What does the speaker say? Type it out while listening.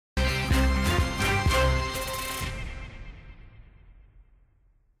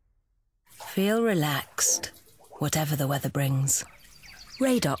Feel relaxed, whatever the weather brings.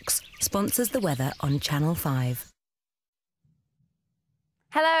 Radox sponsors the weather on Channel 5.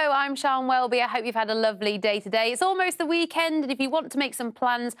 Hello, I'm Sian Welby. I hope you've had a lovely day today. It's almost the weekend, and if you want to make some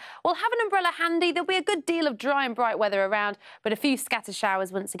plans, well, have an umbrella handy. There'll be a good deal of dry and bright weather around, but a few scattered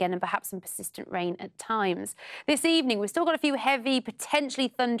showers once again and perhaps some persistent rain at times. This evening, we've still got a few heavy, potentially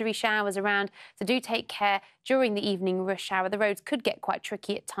thundery showers around, so do take care during the evening rush hour. The roads could get quite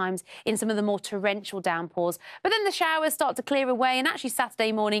tricky at times in some of the more torrential downpours, but then the showers start to clear away, and actually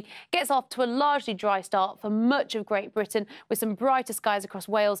Saturday morning gets off to a largely dry start for much of Great Britain, with some brighter skies across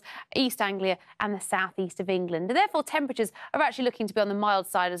Wales, East Anglia and the southeast of England. And therefore, temperatures are actually looking to be on the mild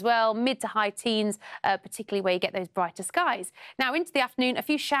side as well, mid to high teens, particularly where you get those brighter skies. Now, into the afternoon, a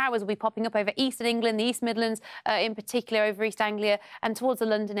few showers will be popping up over eastern England, the East Midlands, in particular over East Anglia and towards the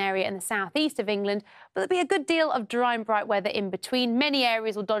London area and the southeast of England. But there'll be a good deal of dry and bright weather in between. Many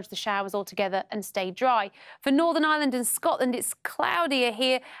areas will dodge the showers altogether and stay dry. For Northern Ireland and Scotland, it's cloudier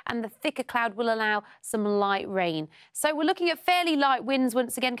here, and the thicker cloud will allow some light rain. So we're looking at fairly light winds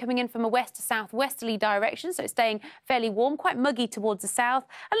once again coming in from a west to southwesterly direction, so it's staying fairly warm, quite muggy towards the south.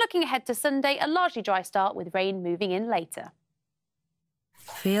 And looking ahead to Sunday, a largely dry start with rain moving in later.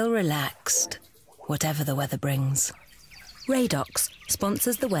 Feel relaxed, whatever the weather brings. Radox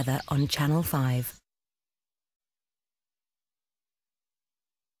sponsors the weather on Channel 5.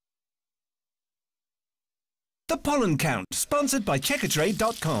 The Pollen Count, sponsored by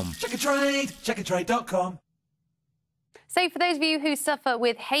Checkatrade.com. Checkatrade.com. So for those of you who suffer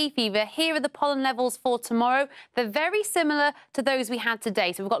with hay fever, here are the pollen levels for tomorrow. They're very similar to those we had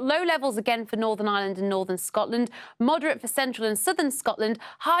today. So we've got low levels again for Northern Ireland and Northern Scotland, moderate for central and southern Scotland,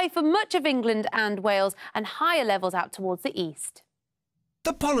 high for much of England and Wales, and higher levels out towards the east.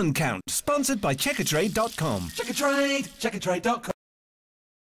 The Pollen Count, sponsored by Checkatrade.com. Checkatrade.com.